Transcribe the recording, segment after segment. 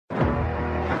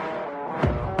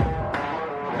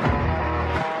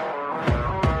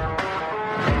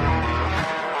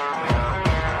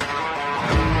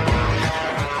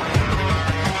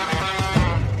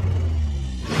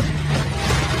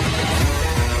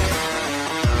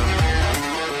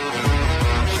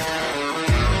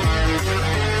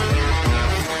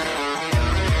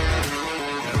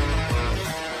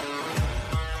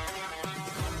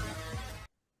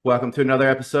Welcome to another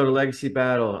episode of Legacy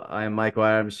Battle. I am Michael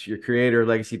Adams, your creator of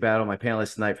Legacy Battle. My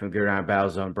panelist tonight from Gridiron Battle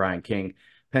Zone, Brian King,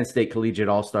 Penn State Collegiate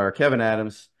All-Star, Kevin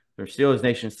Adams, from Steelers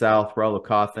Nation South, Raul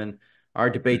Cawthon. Our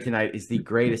debate tonight is the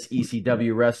greatest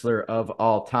ECW wrestler of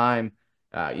all time.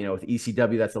 With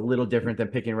ECW, that's a little different than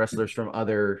picking wrestlers from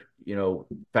other,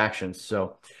 factions.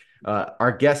 So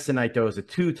our guest tonight, though, is a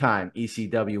two-time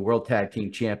ECW World Tag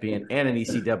Team Champion and an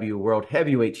ECW World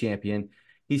Heavyweight Champion.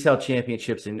 He's held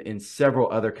championships in several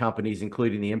other companies,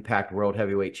 including the Impact World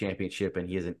Heavyweight Championship, and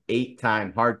he is an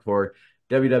 8-time hardcore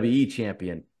WWE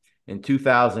champion. In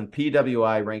 2000,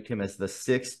 PWI ranked him as the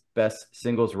 6th best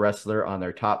singles wrestler on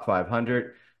their top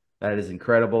 500. That is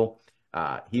incredible.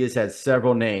 He has had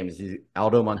several names. He's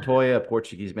Aldo Montoya,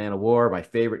 Portuguese Man of War, my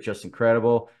favorite, just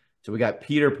incredible. So we got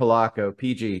Peter Polaco.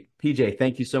 PJ,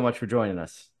 thank you so much for joining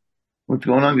us. What's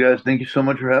going on, guys? Thank you so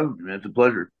much for having me, man. It's a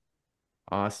pleasure.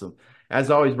 Awesome. As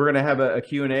always, we're going to have a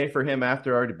Q&A for him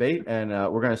after our debate, and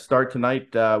we're going to start tonight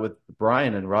with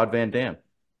Brian and Rod Van Dam.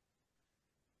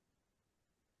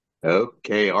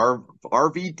 Okay,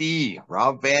 RVD,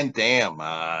 Rob Van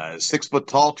Dam, 6 foot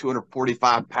tall,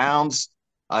 245 pounds.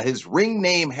 His ring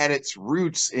name had its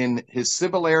roots in his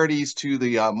similarities to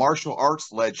the martial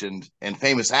arts legend and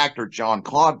famous actor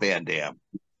Jean-Claude Van Damme.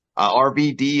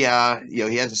 RVD,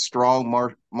 he has a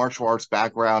strong martial arts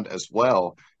background as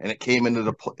well, and it came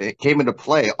into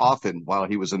play often while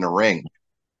he was in the ring.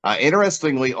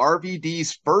 Interestingly,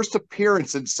 RVD's first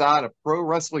appearance inside a pro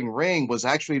wrestling ring was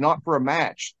actually not for a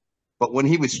match, but when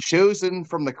he was chosen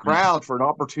from the crowd for an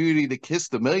opportunity to kiss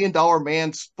the $1 Million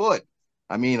Man's foot.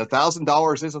 I mean,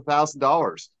 $1,000 is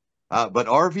 $1,000. But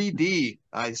RVD,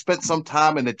 he spent some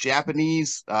time in the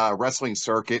Japanese wrestling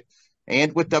circuit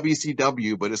and with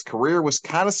WCW, but his career was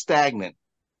kind of stagnant.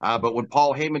 But when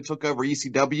Paul Heyman took over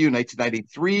ECW in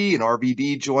 1993 and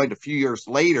RVD joined a few years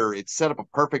later, it set up a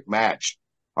perfect match.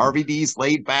 RVD's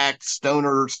laid-back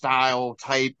stoner style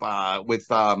type with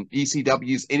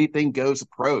ECW's anything goes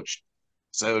approach.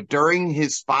 So during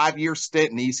his 5-year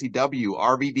stint in ECW,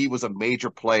 RVD was a major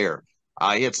player.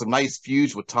 He had some nice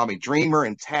feuds with Tommy Dreamer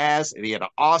and Taz, and he had an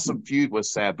awesome feud with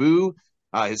Sabu.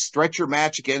 His stretcher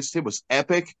match against him was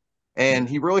epic, and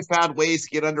he really found ways to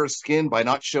get under his skin by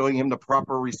not showing him the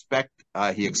proper respect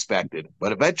he expected.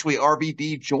 But eventually,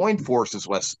 RVD joined forces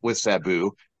with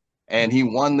Sabu, and he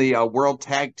won the World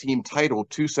Tag Team title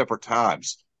 2 separate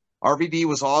times. RVD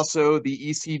was also the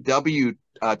ECW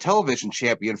television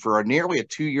champion for nearly a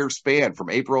 2-year span from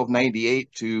April of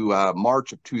 98 to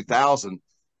March of 2000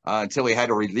 until he had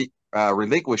to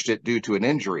relinquish it due to an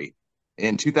injury.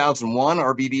 In 2001,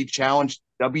 RVD challenged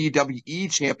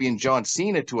WWE champion John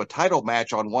Cena to a title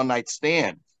match on One Night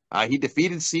Stand. He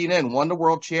defeated Cena and won the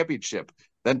World Championship.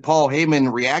 Then Paul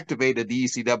Heyman reactivated the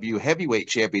ECW Heavyweight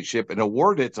Championship and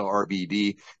awarded it to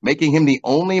RVD, making him the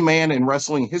only man in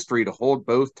wrestling history to hold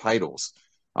both titles.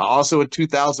 Also in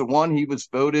 2001, he was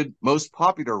voted most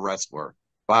popular wrestler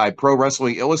by Pro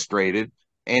Wrestling Illustrated.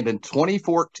 And in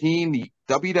 2014, the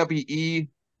WWE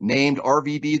named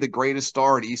RVD the greatest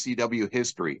star in ECW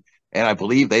history. And I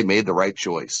believe they made the right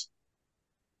choice.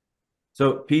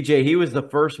 So, PJ, he was the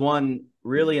first one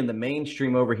really in the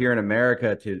mainstream over here in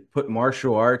America to put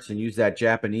martial arts and use that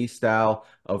Japanese style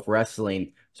of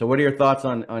wrestling. So what are your thoughts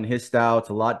on his style? It's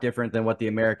a lot different than what the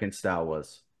American style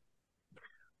was.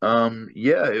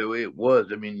 Yeah, it was.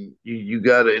 I mean, you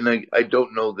got to, and I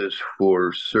don't know this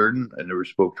for certain. I never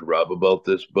spoke to Rob about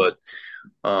this, but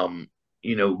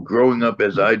growing up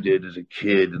as I did as a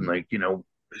kid, and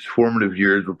his formative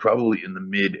years were probably in the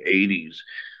mid '80s.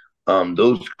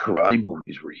 Those karate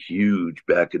movies were huge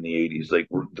back in the '80s, like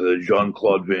the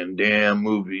Jean-Claude Van Damme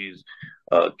movies,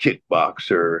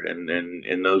 Kickboxer,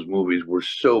 and those movies were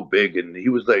so big, and he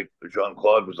was like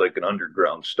Jean-Claude was like an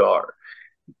underground star.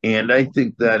 And I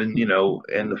think that, and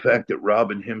the fact that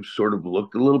Rob and him sort of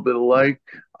looked a little bit alike.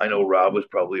 I know Rob was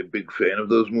probably a big fan of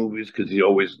those movies because he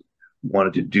always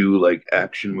wanted to do like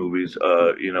action movies,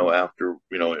 after,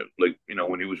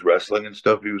 when he was wrestling and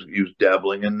stuff, he was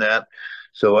dabbling in that.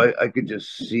 So I could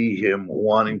just see him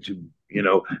wanting to,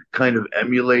 kind of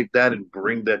emulate that and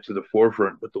bring that to the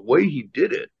forefront. But the way he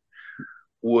did it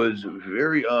was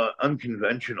very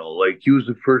unconventional. Like he was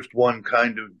the first one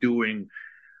kind of doing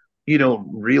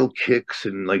real kicks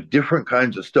and like different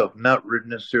kinds of stuff, not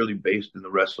necessarily based in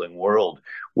the wrestling world,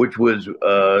 which was,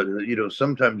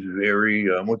 sometimes very,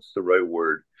 what's the right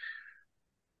word?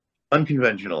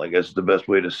 Unconventional, I guess is the best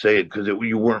way to say it, because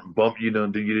you weren't you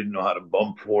didn't know how to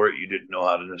bump for it. You didn't know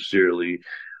how to necessarily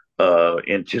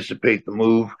anticipate the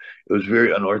move. It was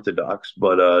very unorthodox,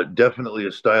 but definitely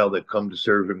a style that come to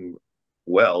serve him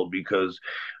well because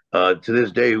To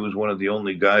this day, he was one of the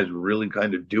only guys really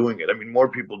kind of doing it. I mean, more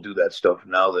people do that stuff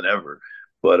now than ever.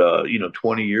 But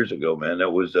 20 years ago, man, he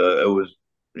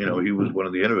was one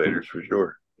of the innovators for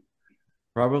sure.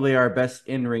 Probably our best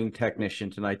in-ring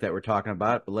technician tonight that we're talking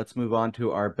about. But let's move on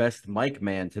to our best mic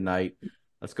man tonight.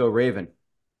 Let's go, Raven.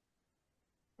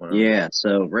 Yeah,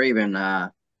 so Raven,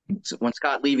 when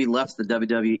Scott Levy left the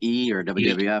WWE or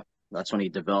WWF, that's when he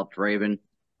developed Raven.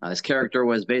 His character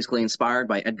was basically inspired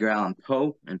by Edgar Allan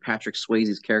Poe and Patrick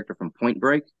Swayze's character from Point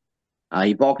Break.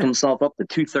 He bulked himself up to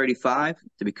 235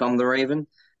 to become the Raven.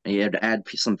 And he had to add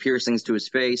some piercings to his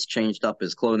face, changed up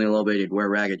his clothing a little bit. He'd wear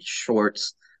ragged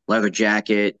shorts, leather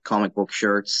jacket, comic book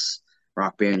shirts,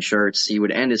 rock band shirts. He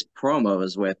would end his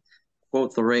promos with,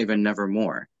 quote, "The Raven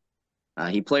nevermore."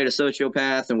 He played a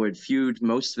sociopath and would feud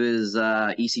most of his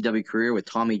ECW career with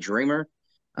Tommy Dreamer.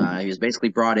 He was basically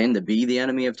brought in to be the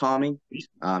enemy of Tommy.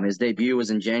 His debut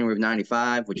was in January of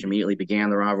 '95, which immediately began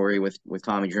the rivalry with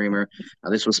Tommy Dreamer.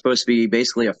 This was supposed to be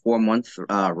basically a 4-month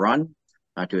run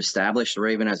to establish the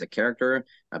Raven as a character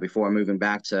before moving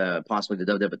back to possibly the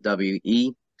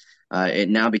WWE. It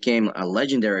now became a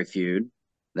legendary feud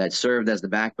that served as the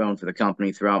backbone for the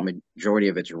company throughout majority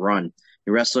of its run.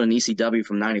 He wrestled in ECW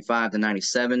from '95 to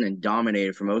 '97 and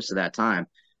dominated for most of that time.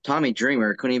 Tommy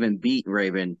Dreamer couldn't even beat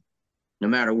Raven no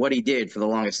matter what he did for the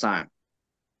longest time.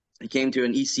 He came to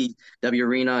an ECW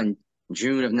arena in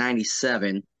June of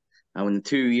 '97 when the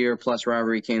 2-year-plus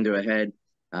rivalry came to a head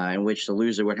in which the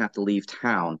loser would have to leave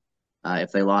town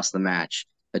if they lost the match.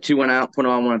 The two went out, put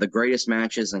on one of the greatest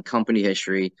matches in company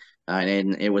history,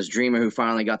 and it was Dreamer who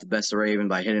finally got the best of Raven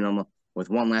by hitting him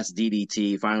with one last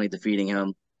DDT, finally defeating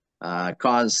him.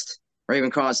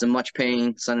 Raven caused him much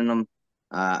pain, sending him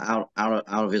out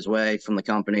of his way from the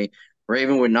company.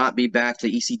 Raven would not be back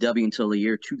to ECW until the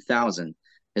year 2000.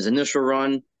 His initial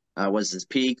run was his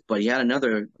peak, but he had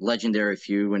another legendary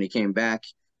feud when he came back,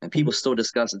 and people still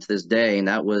discuss it to this day, and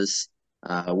that was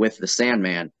with the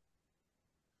Sandman.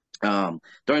 During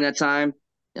that time,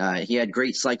 he had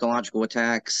great psychological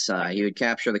attacks. He would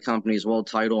capture the company's world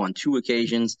title on 2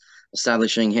 occasions,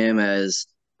 establishing him as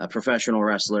a professional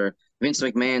wrestler. Vince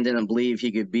McMahon didn't believe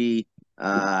he could be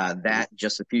that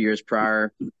just a few years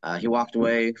prior. He walked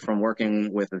away from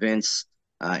working with Vince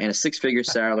and a 6-figure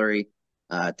salary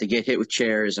to get hit with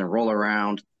chairs and roll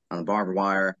around on the barbed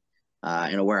wire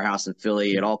in a warehouse in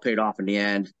Philly. It all paid off in the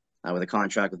end with a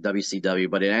contract with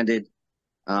WCW, but it ended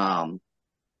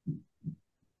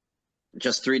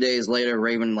just 3 days later.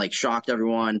 Raven shocked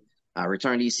everyone,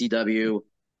 returned to ECW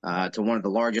to one of the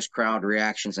largest crowd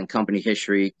reactions in company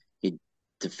history. He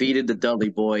defeated the Dudley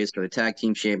Boys for the Tag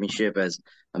Team Championship as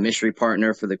a mystery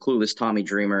partner for the clueless Tommy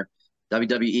Dreamer.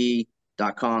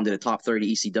 WWE.com did a top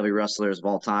 30 ECW wrestlers of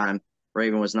all time.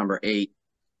 Raven was number 8.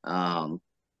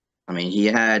 He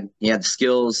had the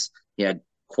skills. He had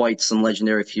quite some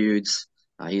legendary feuds.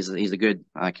 He's a good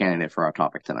candidate for our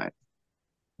topic tonight.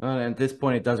 And at this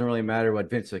point, it doesn't really matter what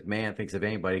Vince McMahon thinks of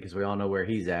anybody because we all know where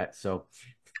he's at. So,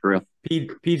 true.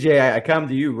 PJ, I come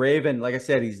to you, Raven. Like I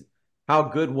said, how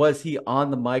good was he on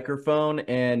the microphone?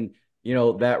 And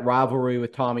that rivalry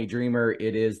with Tommy Dreamer,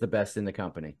 it is the best in the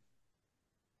company.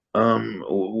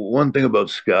 One thing about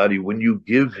Scotty, when you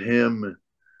give him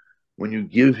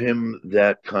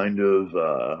that kind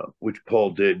of which Paul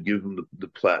did, give him the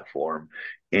platform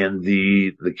and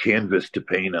the canvas to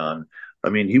paint on. I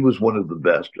mean, he was one of the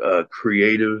best,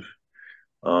 creative,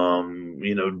 and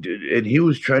he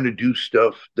was trying to do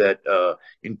stuff that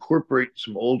incorporate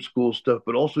some old school stuff,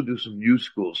 but also do some new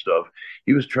school stuff.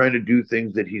 He was trying to do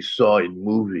things that he saw in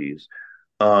movies,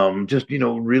 just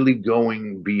really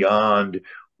going beyond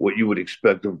what you would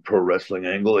expect of a pro wrestling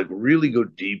angle, like really go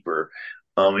deeper.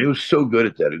 He was so good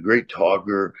at that. A great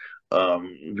talker,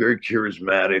 very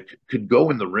charismatic, could go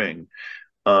in the ring.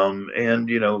 And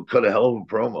cut a hell of a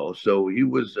promo. So he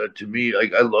was to me,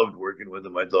 I loved working with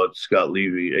him. I thought Scott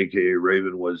Levy, aka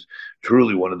Raven, was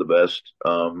truly one of the best,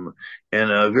 and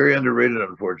very underrated,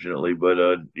 unfortunately. But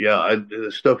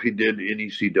the stuff he did in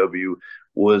ECW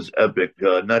was epic.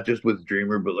 Not just with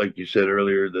Dreamer, but like you said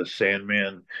earlier, the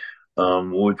Sandman,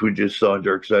 which we just saw in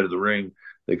Dark Side of the Ring.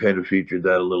 They kind of featured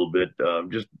that a little bit.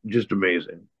 Just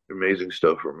amazing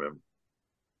stuff from him.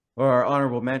 Well, our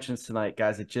honorable mentions tonight,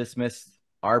 guys, it just missed.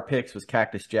 Our picks was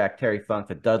Cactus Jack, Terry Funk,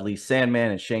 the Dudleys, Sandman,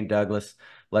 and Shane Douglas.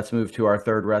 Let's move to our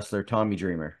third wrestler, Tommy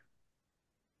Dreamer.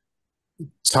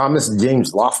 Thomas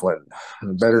James Laughlin,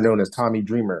 better known as Tommy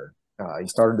Dreamer. He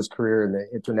started his career in the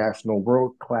International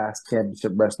World Class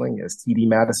Championship Wrestling as TD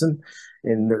Madison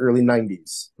in the early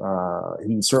 90s.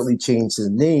 He certainly changed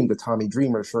his name to Tommy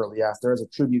Dreamer shortly after as a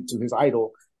tribute to his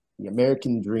idol, the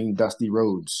American Dream, Dusty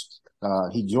Rhodes.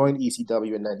 He joined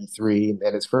ECW in '93,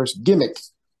 and his first gimmick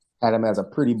had him as a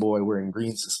pretty boy wearing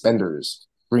green suspenders.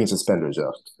 Green suspenders,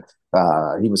 yo.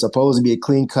 He was supposed to be a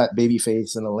clean-cut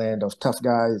babyface in a land of tough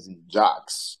guys and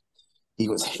jocks. He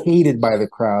was hated by the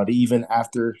crowd even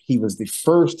after he was the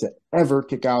first to ever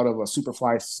kick out of a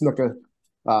Superfly Snuka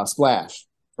splash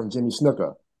from Jimmy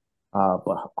Snuka.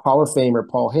 But Hall of Famer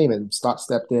Paul Heyman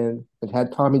stepped in and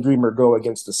had Tommy Dreamer go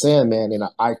against the Sandman in an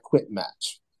I Quit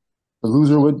match. The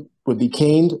loser would be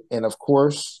caned, and of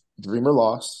course, Dreamer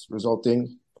lost,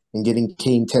 resulting in getting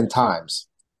caned 10 times.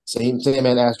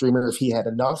 Sandman asked Dreamer if he had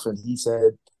enough, and he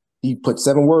said, he put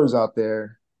 7 words out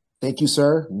there. Thank you,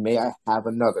 sir. May I have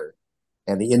another?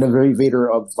 And the innovator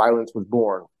of violence was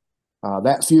born.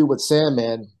 That feud with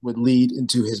Sandman would lead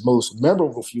into his most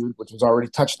memorable feud, which was already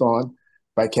touched on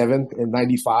by Kevin in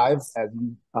 '95 as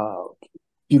he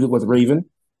feuded with Raven.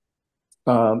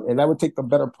 And that would take the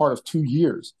better part of 2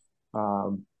 years.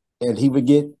 And he would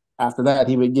get, after that,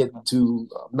 he would get into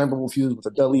memorable feuds with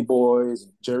the Dudley Boys,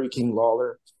 Jerry King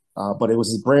Lawler. But it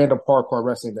was his brand of hardcore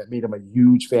wrestling that made him a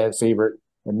huge fan favorite.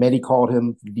 And many called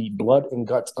him the blood and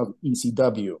guts of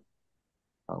ECW.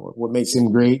 What makes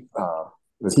him great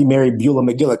was he married Beulah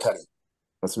McGillicuddy.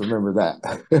 Let's remember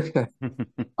that.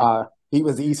 He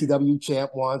was the ECW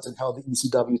champ once and held the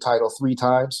ECW title 3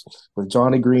 times with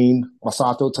Johnny Green,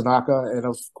 Masato Tanaka, and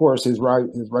of course his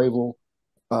rival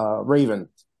Raven.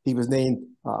 He was named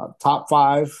top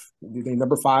 5,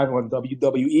 number 5 on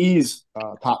WWE's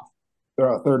top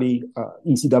 30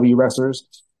 ECW wrestlers.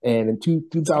 And in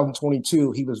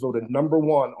 2022, he was voted number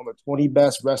 1 on the 20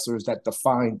 best wrestlers that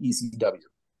defined ECW.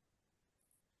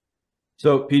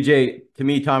 So, PJ, to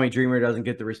me, Tommy Dreamer doesn't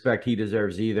get the respect he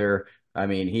deserves either. I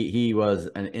mean, he was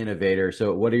an innovator.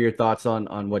 So what are your thoughts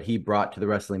on what he brought to the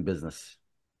wrestling business?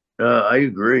 I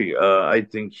agree. I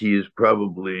think he is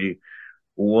probably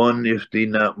one, if the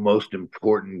not most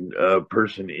important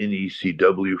person in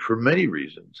ECW for many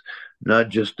reasons, not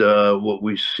just what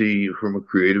we see from a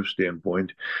creative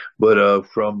standpoint, but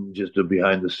from just a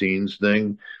behind the scenes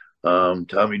thing.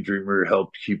 Tommy Dreamer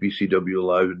helped keep ECW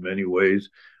alive in many ways,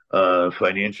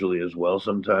 financially as well.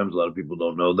 Sometimes a lot of people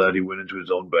don't know that he went into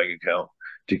his own bank account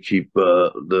to keep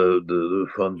the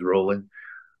funds rolling.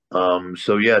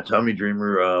 So yeah, Tommy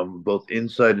Dreamer, both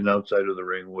inside and outside of the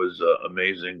ring, was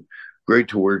amazing. Great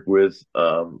to work with,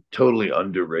 totally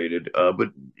underrated, but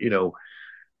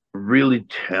really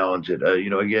talented.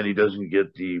 Again, he doesn't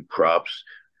get the props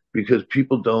because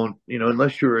people don't,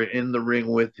 unless you're in the ring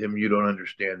with him, you don't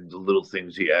understand the little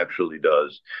things he actually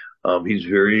does. He's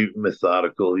very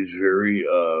methodical. He's very,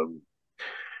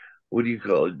 what do you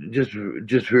call it?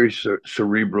 Just very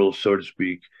cerebral, so to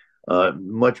speak.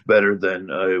 Much better than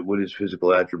what his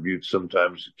physical attributes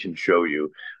sometimes can show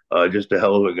you. Just a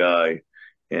hell of a guy.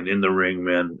 And in the ring,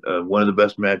 man, one of the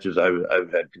best matches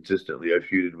I've had consistently. I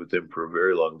feuded with him for a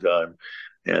very long time,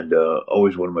 and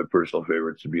always one of my personal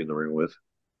favorites to be in the ring with.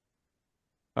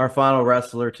 Our final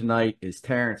wrestler tonight is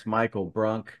Terrence Michael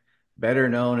Brunk, better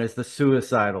known as the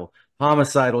suicidal,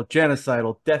 homicidal,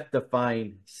 genocidal,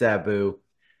 death-defying Sabu.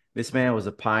 This man was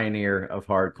a pioneer of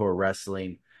hardcore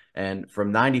wrestling. And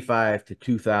from 95 to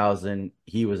 2000,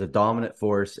 he was a dominant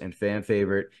force and fan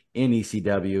favorite in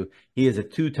ECW. He is a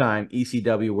 2-time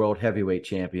ECW World Heavyweight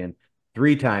Champion,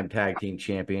 3-time Tag Team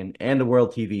Champion, and a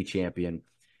World TV Champion.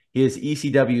 He is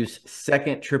ECW's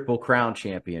 2nd Triple Crown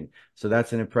Champion. So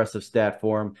that's an impressive stat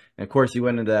for him. And of course, he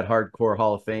went into that Hardcore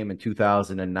Hall of Fame in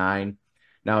 2009.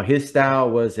 Now, his style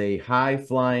was a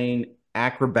high-flying,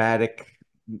 acrobatic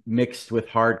mixed with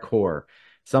hardcore.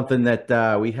 Something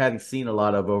that we hadn't seen a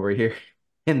lot of over here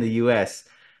in the U.S.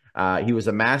 He was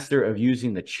a master of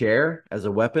using the chair as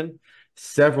a weapon.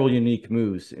 Several unique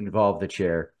moves involved the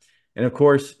chair. And of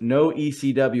course, no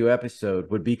ECW episode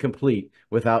would be complete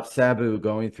without Sabu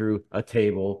going through a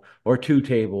table or 2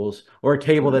 tables or a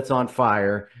table that's on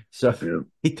fire. So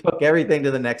he took everything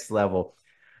to the next level.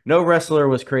 No wrestler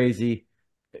was crazier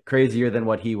than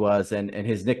what he was. And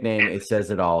his nickname, it says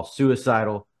it all.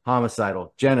 Suicidal,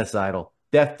 homicidal, genocidal,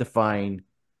 death-defying,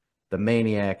 the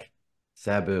maniac,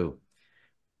 Sabu.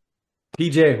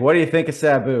 PJ, what do you think of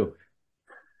Sabu?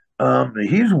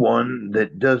 He's one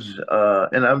that does,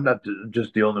 and I'm not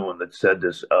just the only one that said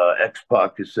this.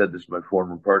 X-Pac has said this, my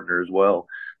former partner as well.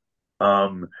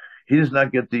 He does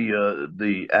not get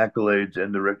the accolades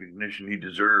and the recognition he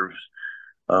deserves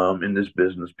in this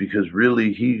business because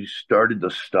really he started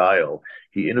the style.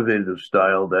 He innovated a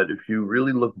style that if you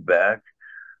really look back,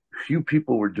 few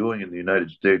people were doing in the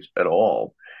United States at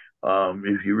all.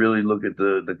 If you really look at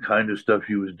the kind of stuff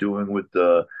he was doing with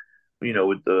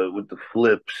with the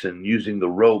flips and using the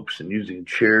ropes and using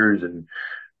chairs and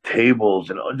tables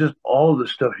and just all the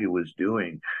stuff he was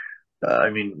doing.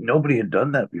 I mean, nobody had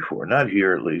done that before, not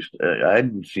here at least. I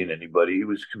hadn't seen anybody. He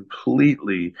was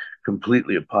completely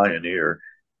a pioneer,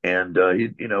 and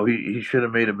he should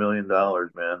have made $1 million,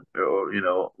 man,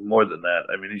 or more than that.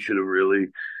 I mean, he should have really.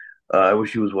 I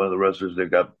wish he was one of the wrestlers that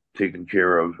got taken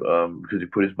care of because he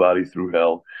put his body through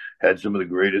hell. Had some of the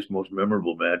greatest, most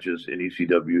memorable matches in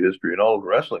ECW history and all of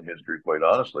wrestling history, quite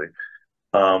honestly.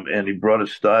 And he brought a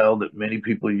style that many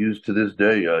people use to this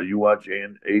day. You watch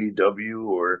AEW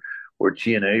or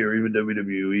TNA or even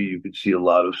WWE, you could see a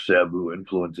lot of Sabu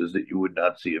influences that you would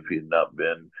not see if he had not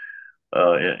been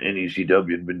in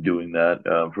ECW and been doing that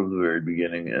from the very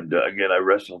beginning. And again, I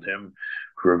wrestled him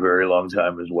for a very long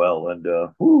time as well. And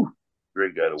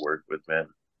great guy to work with, man.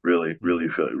 Really, really,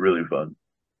 really fun.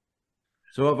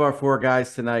 So of our four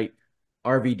guys tonight,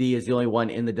 RVD is the only one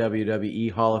in the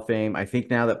WWE Hall of Fame. I think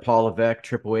now that Paul Levesque,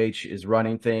 Triple H, is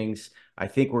running things, I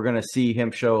think we're going to see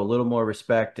him show a little more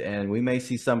respect, and we may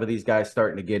see some of these guys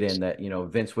starting to get in that,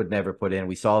 Vince would never put in.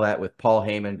 We saw that with Paul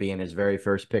Heyman being his very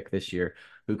first pick this year,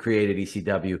 who created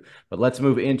ECW. But let's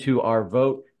move into our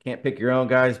vote. Can't pick your own,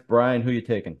 guys. Brian, who you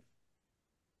taking?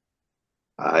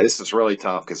 This is really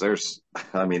tough because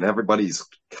everybody's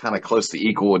kind of close to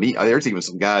equal, and there's even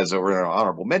some guys over in our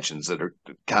honorable mentions that are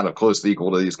kind of close to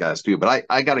equal to these guys too. But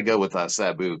I got to go with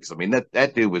Sabu because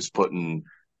that dude was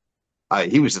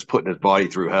he was just putting his body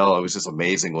through hell. It was just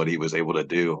amazing what he was able to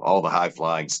do, all the high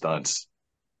flying stunts.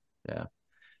 Yeah.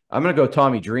 I'm going to go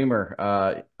Tommy Dreamer.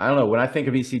 I don't know. When I think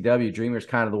of ECW, Dreamer's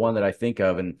kind of the one that I think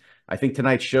of. And I think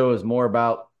tonight's show is more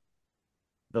about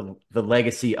the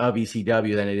legacy of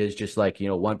ECW than it is just like,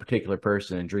 one particular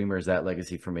person. And Dreamer is that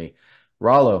legacy for me.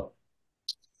 Rollo.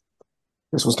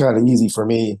 This was kind of easy for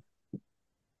me.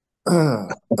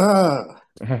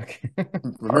 Okay.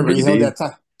 Remember, he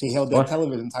held that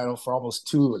television title for almost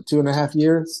 2.5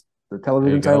 years. The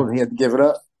television title, and he had to give it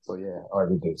up. So yeah,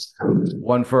 RVD.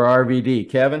 One for RVD.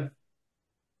 Kevin?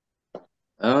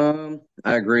 I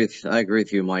agree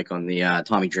with you, Mike, on the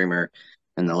Tommy Dreamer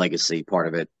and the legacy part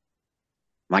of it.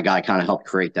 My guy kind of helped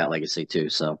create that legacy too.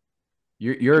 So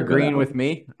you're agreeing with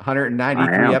me.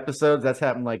 193 episodes. That's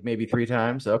happened like maybe 3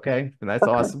 times. Okay, that's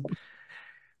awesome.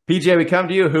 PJ, we come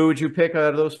to you. Who would you pick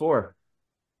out of those 4?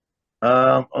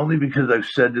 Only because I've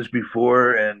said this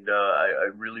before, and I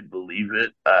really believe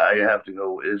it. I have to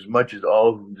go, as much as all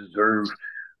of them deserve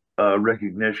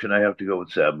recognition, I have to go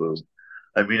with Sabu.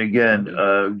 I mean, again,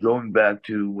 going back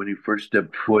to when he first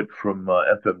stepped foot from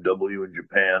FMW in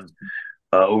Japan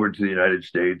over to the United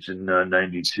States in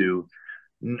 '92,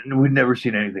 we'd never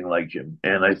seen anything like him.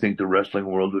 And I think the wrestling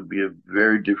world would be a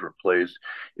very different place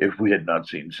if we had not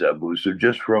seen Sabu. So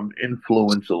just from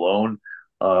influence alone,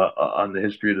 on the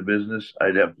history of the business,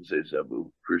 I'd have to say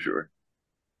Sabu for sure.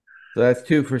 So that's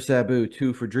 2 for Sabu,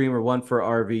 2 for Dreamer, 1 for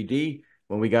RVD.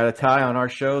 When we got a tie on our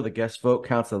show, the guest vote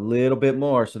counts a little bit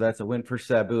more. So that's a win for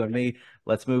Sabu and me.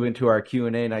 Let's move into our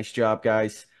Q&A. Nice job,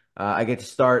 guys. I get to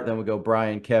start. Then we go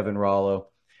Brian, Kevin, Rollo.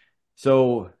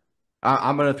 So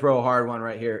I'm going to throw a hard one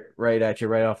right here, right at you,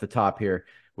 right off the top here.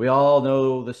 We all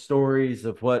know the stories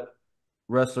of what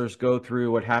wrestlers go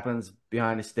through, what happens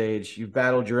behind the stage. You've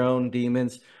battled your own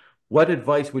demons. What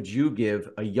advice would you give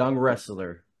a young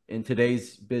wrestler in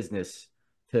today's business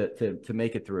to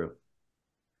make it through?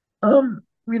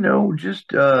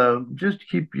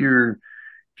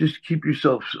 Just keep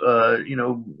yourself,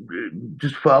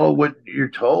 just follow what you're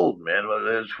told, man.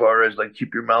 As far as like,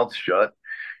 keep your mouth shut,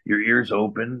 your ears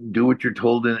open, do what you're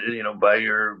told, by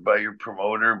your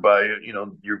promoter, by,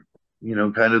 your,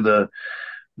 kind of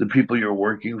the people you're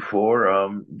working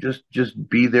for. Just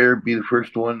be there, be the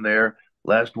first one there,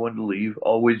 last one to leave.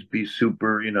 Always be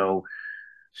super,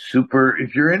 super.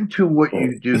 If you're into what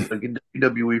you do, like in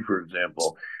WWE, for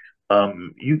example,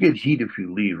 you get heat if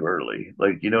you leave early.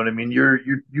 Like, you know what I mean?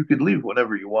 You could leave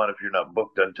whenever you want if you're not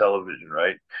booked on television,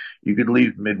 right? You could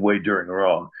leave midway during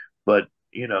Raw, but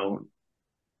the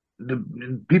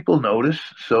people notice.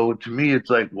 So to me, it's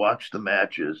like, watch the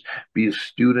matches, be a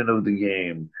student of the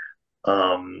game.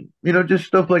 Just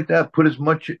stuff like that. Put as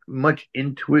much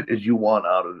into it as you want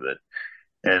out of it,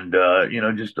 and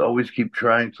just always keep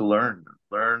trying to learn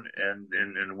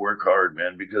and work hard,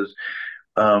 man, because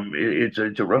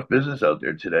it's a rough business out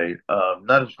there today.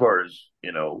 Not as far as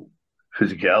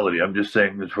physicality. I'm just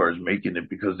saying as far as making it,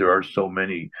 because there are so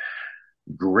many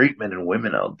great men and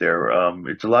women out there.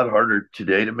 It's a lot harder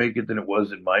today to make it than it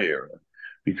was in my era,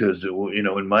 because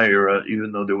in my era,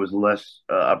 even though there was less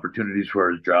opportunities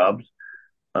for our jobs,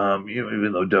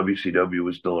 even though WCW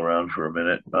was still around for a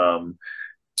minute,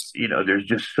 there's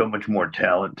just so much more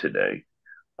talent today.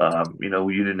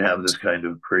 You didn't have this kind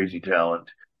of crazy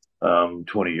talent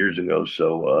 20 years ago.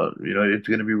 So, it's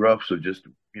going to be rough. So just,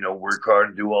 work hard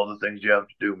and do all the things you have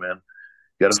to do, man.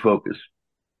 Got to focus.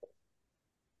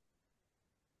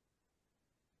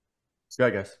 Go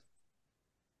ahead, guys.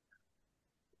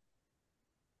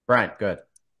 Brian, good.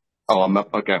 Oh, I'm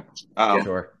up. Okay.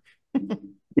 Sure.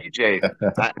 DJ,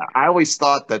 I always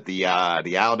thought that the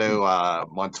Aldo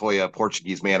Montoya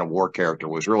Portuguese Man of War character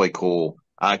was really cool.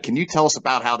 Can you tell us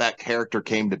about how that character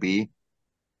came to be?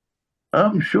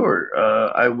 Sure.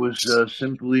 I was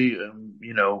simply,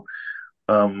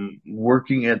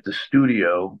 working at the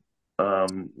studio,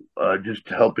 just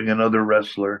helping another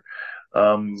wrestler,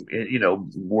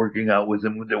 working out with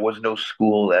him. There was no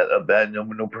school at a bad,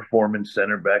 no performance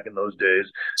center back in those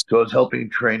days. So I was helping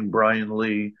train Brian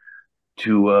Lee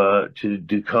to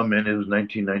come in. It was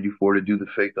 1994 to do the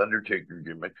fake Undertaker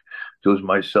gimmick. So it was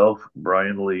myself,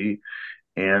 Brian Lee,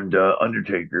 and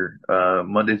Undertaker.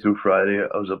 Monday through Friday,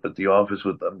 I was up at the office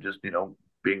with them, just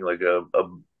being like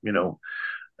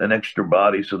an extra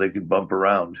body so they could bump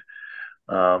around.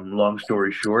 Long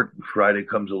story short, Friday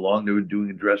comes along. They were doing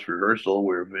a dress rehearsal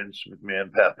where Vince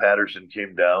McMahon, Pat Patterson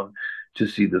came down to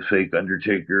see the fake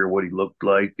Undertaker, what he looked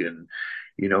like, and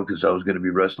because I was going to be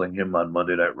wrestling him on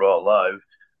Monday Night Raw live.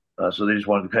 So they just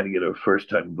wanted to kind of get a first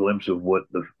time glimpse of what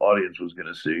the audience was going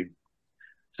to see.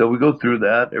 So we go through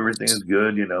that. Everything is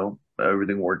good,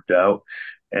 everything worked out.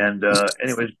 And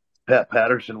anyways, Pat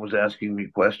Patterson was asking me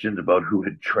questions about who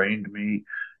had trained me,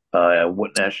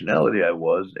 what nationality I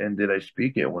was, and did I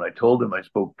speak it. When I told him I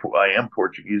am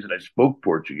Portuguese and I spoke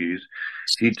Portuguese,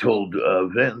 he told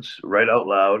Vince right out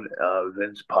loud.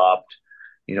 Vince popped,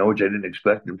 which I didn't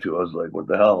expect him to. I was like, what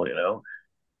the hell,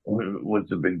 what's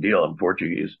the big deal? I'm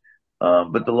Portuguese.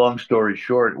 But the long story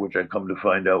short, which I come to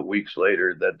find out weeks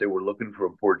later, that they were looking for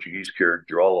a Portuguese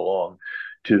character all along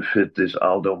to fit this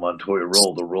Aldo Montoya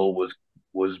role. The role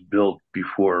was built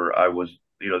before I was,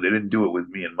 they didn't do it with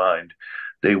me in mind.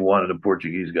 They wanted a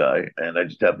Portuguese guy, and I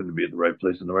just happened to be at the right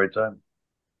place in the right time.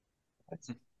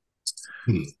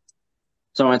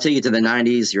 So I want to take you to the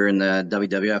 90s. You're in the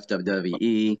WWF,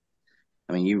 WWE.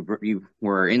 I mean, you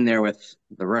were in there with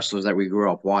the wrestlers that we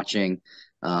grew up watching.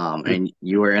 And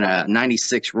you were in a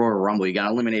 96 Royal Rumble. You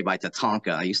got eliminated by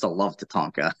Tatanka. I used to love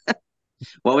Tatanka.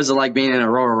 What was it like being in a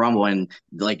Royal Rumble? And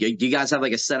like, do you guys have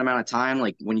like a set amount of time?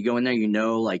 Like when you go in there,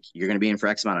 like you're going to be in for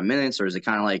X amount of minutes, or is it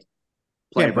kind of like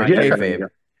play by kayfabe?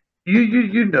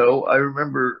 I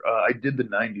remember I did the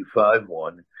 95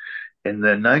 one, and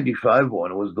the 95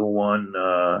 one was the one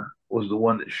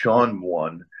that Sean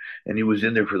won, and he was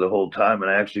in there for the whole time. And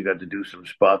I actually got to do some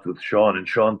spots with Sean, and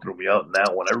Sean threw me out in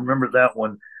that one. I remember that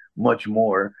one much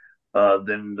more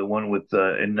than the one with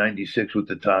in '96 with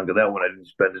the Tonga. That one I didn't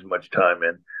spend as much time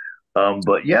in.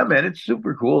 But yeah, man, it's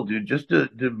super cool, dude. Just to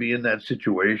be in that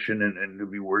situation and to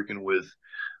be working with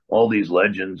all these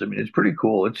legends. I mean, it's pretty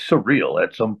cool. It's surreal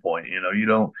at some point, you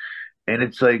don't. And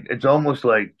it's like, it's almost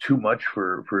like too much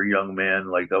for a young man.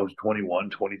 Like I was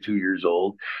 21, 22 years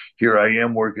old. Here I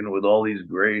am working with all these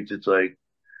greats. It's like,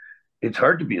 it's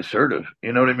hard to be assertive.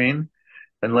 You know what I mean?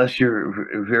 Unless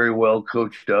you're very well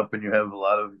coached up and you have a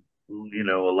lot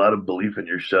of belief in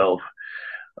yourself.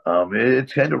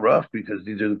 It's kind of rough because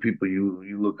these are the people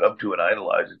you look up to and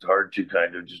idolize. It's hard to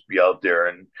kind of just be out there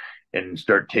and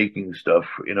start taking stuff.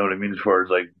 You know what I mean? As far as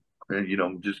like,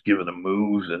 just giving them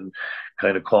moves and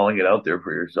kind of calling it out there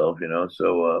for yourself,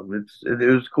 So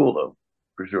it was cool though,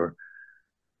 for sure.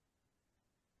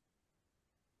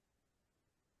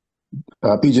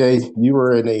 PJ, you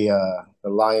were in a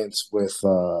alliance with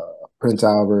Prince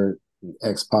Albert,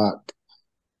 X-Pac.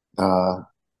 Tell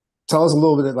us a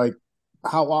little bit like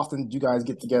how often did you guys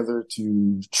get together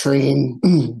to train?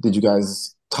 Did you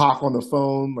guys talk on the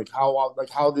phone? Like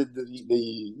how did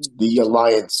the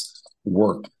alliance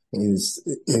work and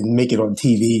make it on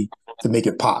TV to make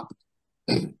it pop?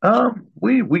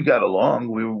 We got along.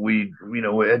 We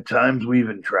at times we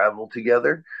even traveled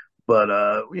together,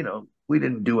 but we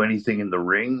didn't do anything in the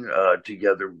ring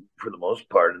together for the most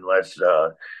part, unless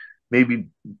maybe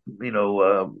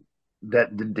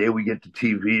that the day we get to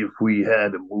TV if we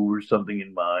had a move or something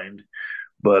in mind.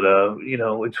 But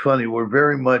it's funny. We're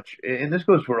very much, and this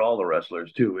goes for all the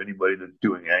wrestlers too. Anybody that's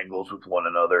doing angles with one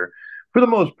another, for the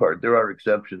most part, there are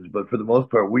exceptions, but for the most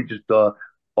part, we just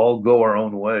all go our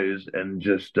own ways, and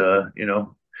just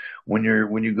when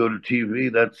you go to TV,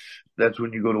 that's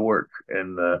when you go to work,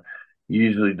 and you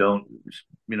usually don't,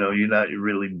 you're not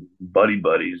really buddy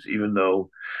buddies, even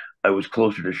though I was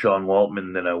closer to Sean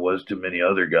Waltman than I was to many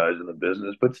other guys in the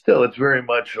business, but still, it's very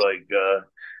much like.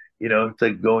 It's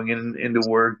like going into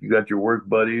work, you got your work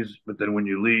buddies, but then when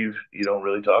you leave, you don't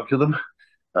really talk to them.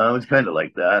 It's kind of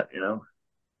like that.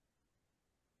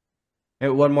 Hey,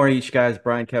 one more each, guys.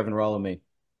 Brian, Kevin, Rollo, me.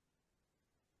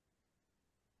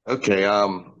 Okay.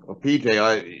 Well,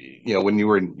 PJ, when you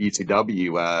were in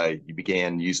ECW, you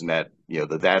began using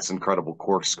that's incredible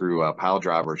corkscrew pile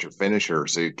driver as your finisher.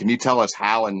 So, can you tell us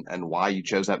how and why you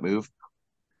chose that move?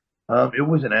 It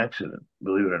was an accident,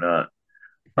 believe it or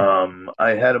not.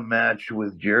 I had a match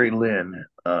with Jerry Lynn,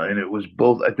 and it was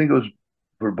both. I think it was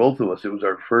for both of us. It was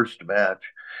our first match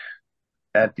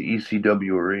at the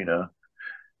ECW arena,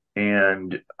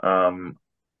 and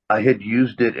I had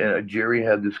used it, and Jerry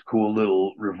had this cool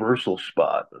little reversal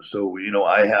spot. So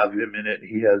I have him in it,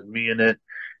 he has me in it,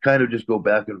 kind of just go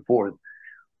back and forth.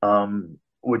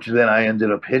 Which then I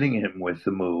ended up hitting him with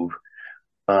the move,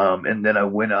 and then I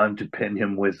went on to pin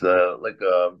him with I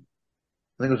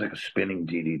think it was like a spinning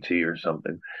DDT or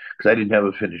something because I didn't have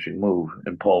a finishing move,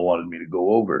 and Paul wanted me to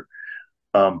go over.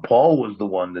 Paul was the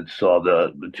one that saw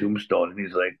the tombstone, and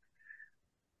he's like,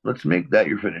 "Let's make that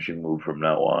your finishing move from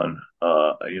now on."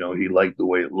 He liked the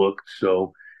way it looked,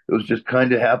 so it was just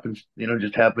kind of happens,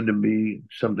 just happened to be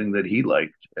something that he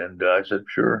liked, and I said,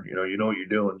 "Sure, you know what you're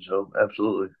doing." So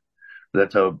absolutely,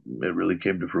 that's how it really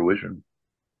came to fruition.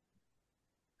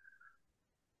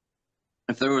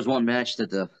 If there was one match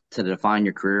to define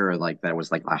your career, or like that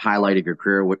was like a highlight of your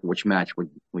career, which match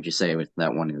would you say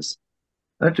that one is?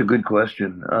 That's a good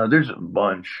question. There's a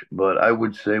bunch, but I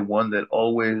would say one that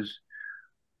always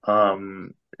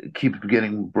um, keeps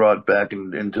getting brought back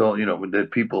until that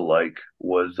people like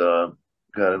was God.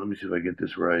 Let me see if I get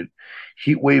this right.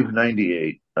 Heat Wave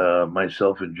 '98.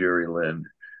 Myself and Jerry Lynn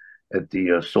at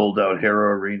the sold out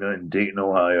Hera Arena in Dayton,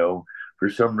 Ohio. For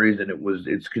some reason,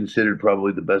 it's considered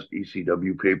probably the best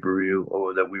ECW pay per view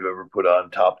that we've ever put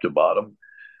on, top to bottom.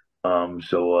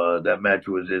 So that match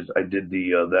is I did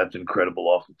the that's incredible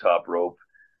off the top rope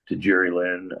to Jerry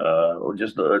Lynn.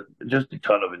 Just a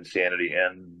ton of insanity,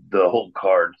 and the whole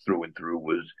card through and through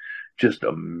was just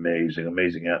amazing,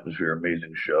 amazing atmosphere,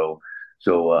 amazing show.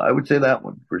 So I would say that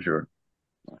one for sure.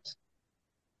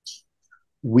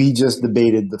 We just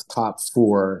debated the top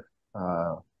four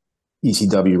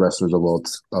ECW wrestlers of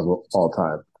all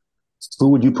time. Who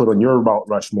would you put on your Mount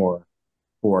Rushmore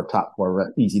for top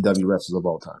four ECW wrestlers of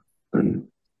all time?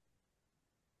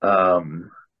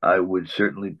 I would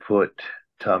certainly put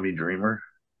Tommy Dreamer,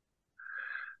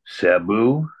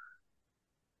 Sabu,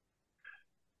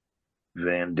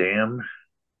 Van Dam,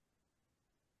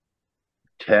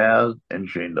 Taz, and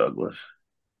Shane Douglas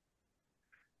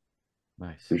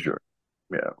Nice. for sure.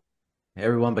 Yeah.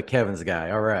 Everyone but Kevin's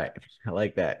guy. All right. I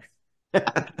like that.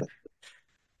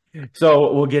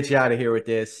 So we'll get you out of here with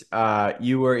this.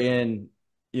 You were in,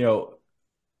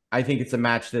 I think it's a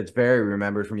match that's very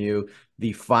remembered from you,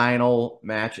 the final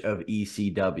match of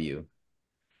ECW.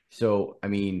 So, I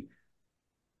mean,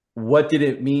 what did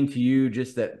it mean to you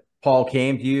just that Paul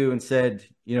came to you and said,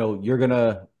 you're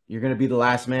gonna be the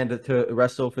last man to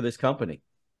wrestle for this company?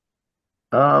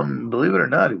 Believe it or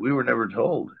not, we were never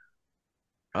told.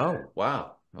 Oh,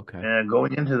 wow. Okay. And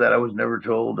going into that, I was never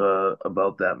told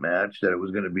about that match, that it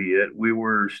was going to be it. We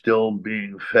were still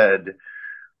being fed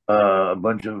a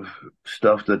bunch of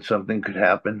stuff that something could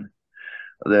happen,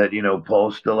 that,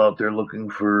 Paul's still out there looking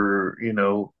for,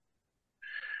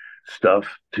 stuff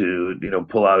to,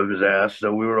 pull out of his ass.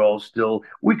 So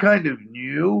we kind of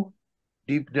knew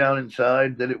deep down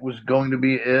inside that it was going to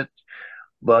be it,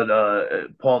 but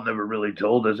Paul never really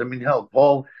told us. I mean, hell,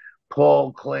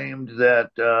 Paul claimed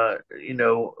that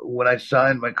when I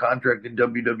signed my contract in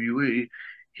WWE,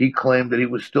 he claimed that he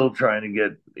was still trying to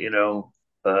get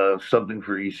something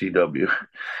for ECW.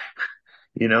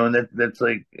 And that's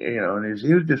like, and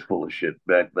he was just full of shit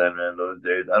back then, man. Those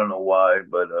days, I don't know why,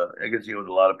 but I guess he owed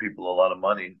a lot of people a lot of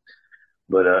money.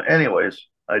 But anyways,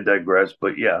 I digress.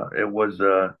 But yeah, it was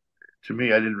to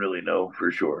me, I didn't really know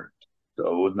for sure, so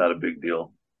it was not a big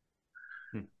deal.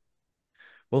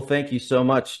 Well, thank you so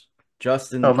much,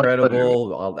 Justin. Oh, my pleasure.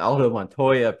 Incredible. Aldo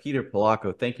Montoya, Peter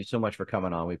Polaco. Thank you so much for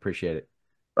coming on. We appreciate it.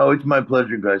 Oh, it's my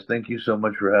pleasure, guys. Thank you so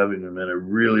much for having me, man. I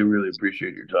really, really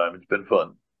appreciate your time. It's been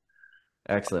fun.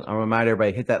 Excellent. I'll remind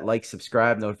everybody, hit that like,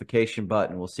 subscribe, notification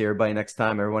button. We'll see everybody next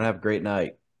time. Everyone have a great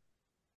night.